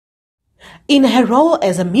In her role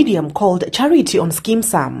as a medium called Charity on Skeem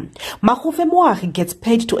Saam, Makgofe Moagi gets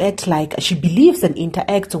paid to act like she believes and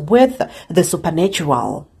interacts with the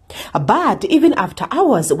supernatural. But even after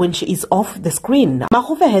hours when she is off the screen,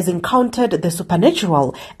 Makgofe has encountered the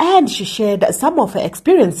supernatural and she shared some of her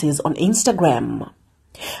experiences on Instagram.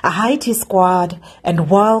 Hi Tea Squad and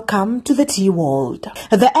welcome to the Tea World.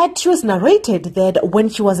 The actress narrated that when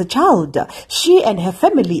she was a child, she and her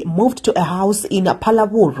family moved to a house in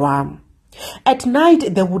Palawura. At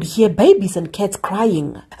night, they would hear babies and cats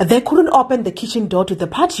crying. They couldn't open the kitchen door to the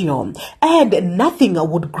patio, and nothing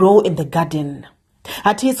would grow in the garden.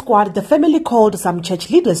 At his squad, the family called some church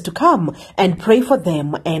leaders to come and pray for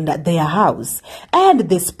them and their house. And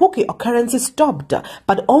the spooky occurrences stopped,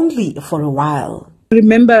 but only for a while.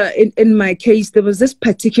 Remember, in my case, there was this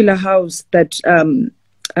particular house that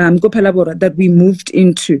Gopalabora that we moved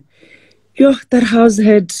into. That house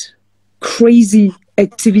had crazy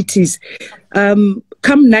activities. Come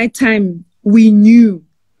nighttime, we knew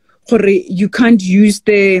you can't use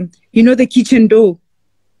the kitchen door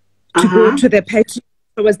to go to the patio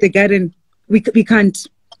towards the garden. We can't.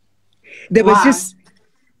 There was just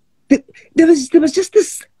there was just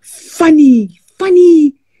this funny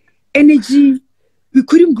energy. We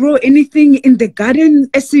couldn't grow anything in the garden,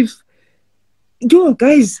 as if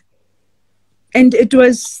guys. And it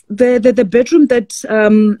was the bedroom that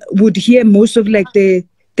would hear most of like the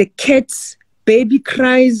cats' baby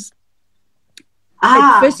cries.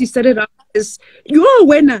 At first, he started out as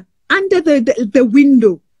winner under the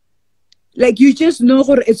window. Like you just know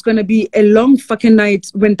it's gonna be a long fucking night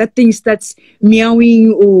when that thing starts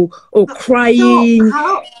meowing or crying.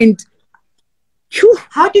 How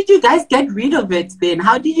did you guys get rid of it then?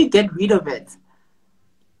 How did you get rid of it?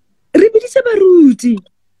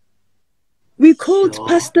 We called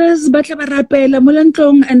pastors,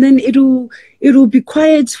 and then it'll be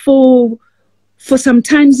quiet for some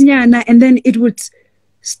time, and then it would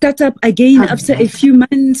start up again after a few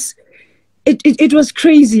months. It was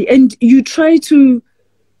crazy, and you try to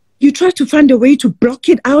find a way to block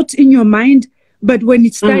it out in your mind, but when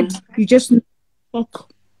it starts, you just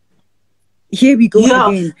fuck. Here we go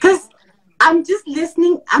again. Because I'm just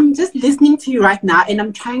listening to you right now, and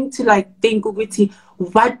I'm trying to think,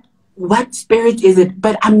 what spirit is it?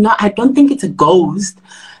 But I don't think it's a ghost,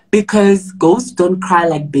 because ghosts don't cry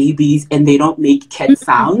like babies and they don't make cat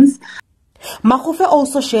sounds. Makgofe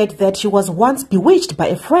also shared that she was once bewitched by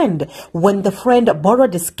a friend when the friend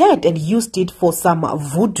borrowed a skirt and used it for some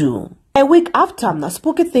voodoo. A week after,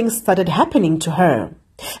 spooky things started happening to her.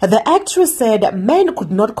 The actress said men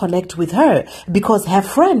could not connect with her because her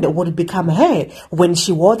friend would become her when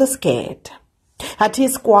she wore the skirt. At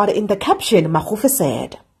his squad, in the caption, Makgofe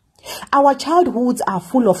said, "Our childhoods are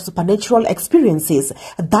full of supernatural experiences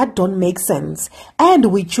that don't make sense,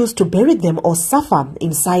 and we choose to bury them or suffer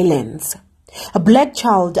in silence. A black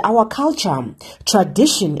child, our culture,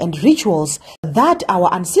 tradition, and rituals that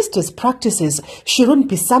our ancestors practices shouldn't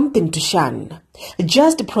be something to shun.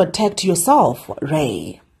 Just protect yourself,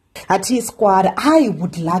 Ray." At his squad, I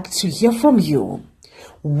would like to hear from you.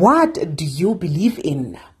 What do you believe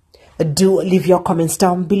in? Do leave your comments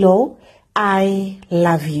down below. I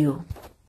love you.